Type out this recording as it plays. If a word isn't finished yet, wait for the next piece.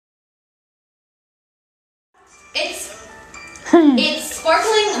It's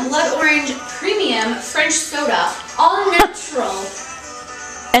sparkling blood orange premium French soda, all natural.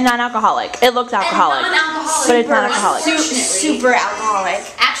 And non-alcoholic. It looks alcoholic. And non-alcoholic. But it's not alcoholic. Super alcoholic.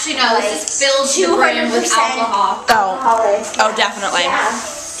 Actually, no, this is filled to the brim with 200% alcohol. Oh, definitely. Yeah.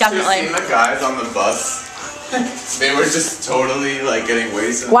 Definitely. You seen the guys on the bus? They were just totally like getting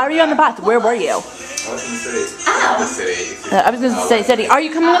wasted. Why were you on the bus? Where were you? I was in the city. Ow. The city. I was going to say city. Are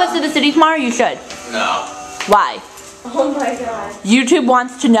you coming with us to the city tomorrow? You should. No. Why? Oh my god. YouTube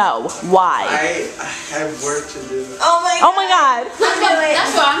wants to know why. I have work to do. Oh my god. Oh my god.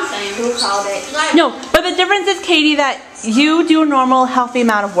 That's what I'm saying. Who called it? No, but the difference is, Katie, that you do a normal, healthy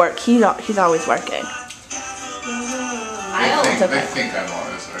amount of work. He's always working. They think I'm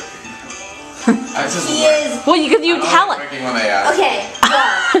always working. I just He work. is. Well, because you I'm tell only it. working when they ask. Okay,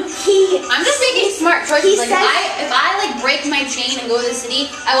 well, I'm just making smart choices. He Like says- if I like break my chain and go to the city,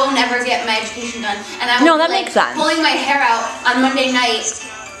 I will never get my education done. And I will No, be, that like, makes sense. pulling my hair out on Monday night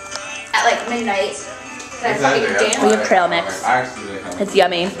at like midnight. Then I fucking dance. We have trail mix. I actually really have. It's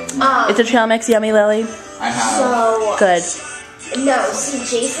yummy. It's a trail mix, yummy, Lily. I have. so Good. no. See,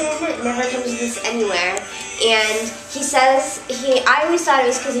 Jason never comes with us anywhere, and he says I always thought it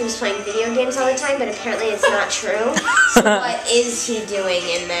was because he was playing video games all the time, but apparently it's not true. So what is he doing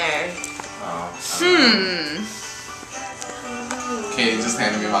in there? Katie just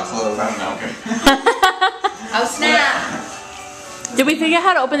handed me my clothes. I don't know. Okay. Oh snap! Did we figure out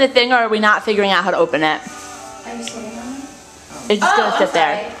how to open the thing, or are we not figuring out how to open it? Are you sitting on it? It's just gonna sit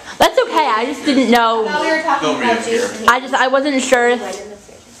there. sorry. That's okay. I just didn't know. I thought we were talking Don't read about it here. Jason. I wasn't sure.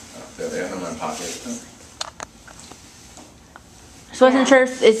 They're in my pocket. Just wasn't sure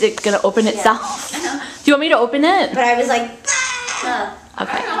if is it gonna open itself. I know. Do you want me to open it? But I was like, I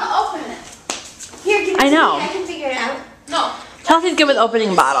Okay. don't know how to open it. here, give it I to know. me. I can figure it out. No. Chelsea's good with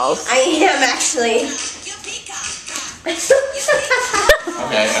opening bottles. I am actually.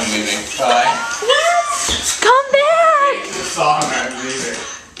 Okay, I'm leaving. Bye. Come back. It's a song. I'm leaving.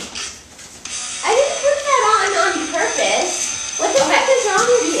 I didn't put that on purpose. What the heck is wrong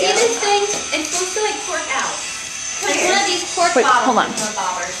with See you? this thing? It's supposed to like cork out. It's one of these cork Wait, bottles. hold on. with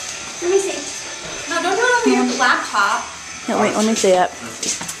bobbers. Let me see. No, don't do it over your laptop. Yeah, wait, let me see it.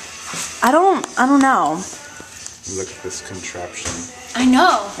 I don't know. Look at this contraption. I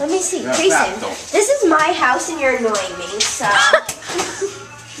know. Let me see. Yeah, Grayson, don't. this is my house and you're annoying me, so.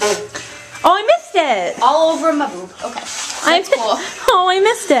 Oh, I missed it. All over my boob. Okay. I cool. Oh, I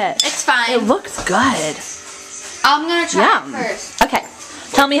missed it. It's fine. It looks good. I'm gonna try Yum. it first. Okay.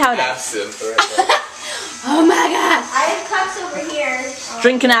 Tell me how it is. Absinthe right there. Oh my god. I have cups over here.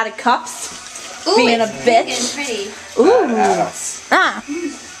 Drinking out of cups. Ooh, Being a it's bitch. pink and pretty. Ooh. Badass. Ah.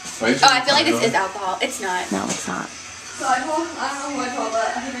 Wait, Oh, I feel like this is alcohol. It's not. No, it's not. So I don't know who I told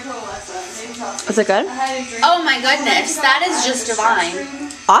that. I think I told Alexa. Maybe Chelsea. Is it good? I had a drink. Oh my goodness, that is just divine.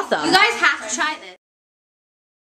 Awesome. You guys have to try this.